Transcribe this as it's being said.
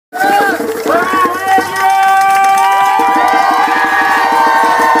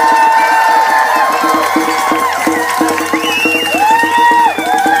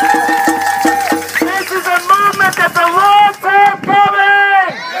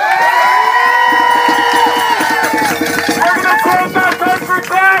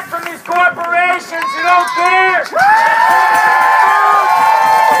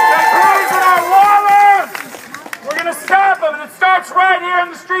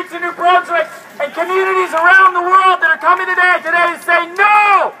streets in New Brunswick and communities around the world that are coming today to say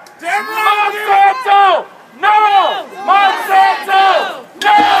no! Monsanto! No! Monsanto!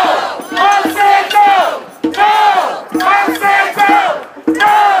 No! Monsanto! No! Monsanto!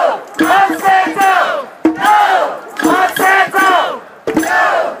 No! Monsanto! No! Monsanto!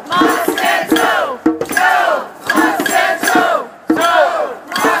 No! Monsanto! No! Monsanto! No!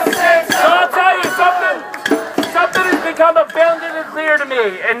 Monsanto! So I'll tell you something has become abundantly clear to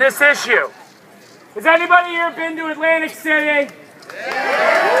me in this issue. Has anybody here been to Atlantic City?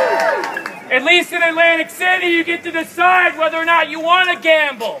 Yeah. At least in Atlantic City, you get to decide whether or not you want to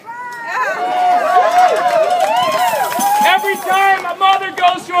gamble. Every time a mother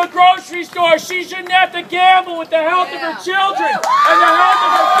goes to a grocery store, she shouldn't have to gamble with the health of her children and the health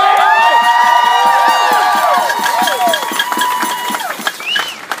of her family.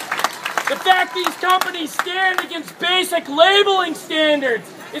 The fact these companies stand against basic labeling standards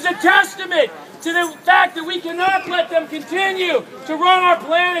is a testament to the fact that we cannot let them continue to run our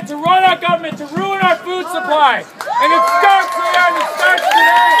planet, to run our government, to ruin our food supply. And it starts here and it starts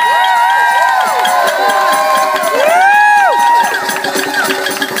today.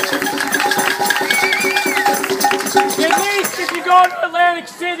 At least if you go to Atlantic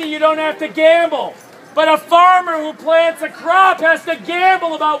City, you don't have to gamble. But a farmer who plants a crop has to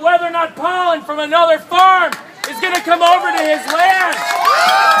gamble about whether or not pollen from another farm is going to come over to his land.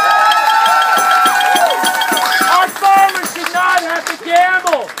 Our farmers should not have to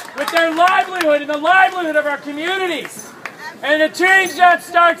gamble with their livelihood and the livelihood of our communities. And the change that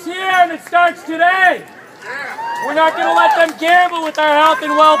starts here and it starts today. We're not going to let them gamble with our health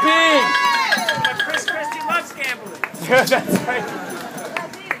and well-being. But Chris Christie loves gambling. Yeah, that's right.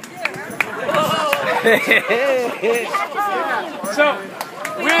 So,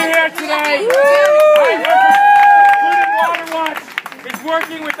 we're here today. Food and Water Watch is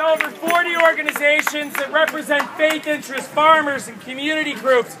working with over 40 organizations that represent faith interest farmers and community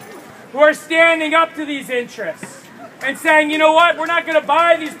groups who are standing up to these interests and saying, you know what, we're not going to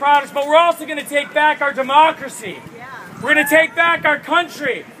buy these products, but we're also going to take back our democracy. We're going to take back our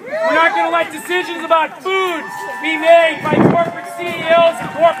country. We're not going to let decisions about foods be made by corporate CEOs and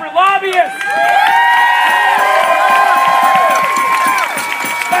corporate lobbyists.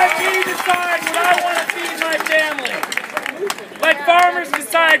 Let me decide what I want to feed my family. Let farmers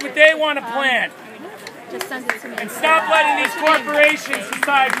decide what they want to plant. And stop letting these corporations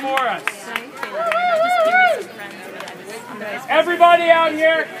decide for us. Everybody out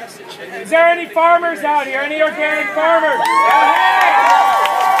here, is there any farmers out here? Any organic farmers?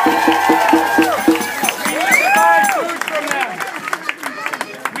 We need to buy food from them.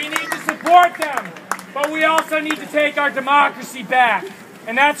 We need to support them. But we also need to take our democracy back.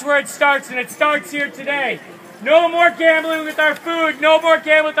 And that's where it starts, and it starts here today. No more gambling with our food, no more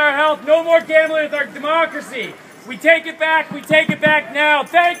gambling with our health, no more gambling with our democracy. We take it back now.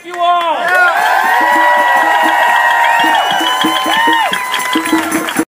 Thank you all!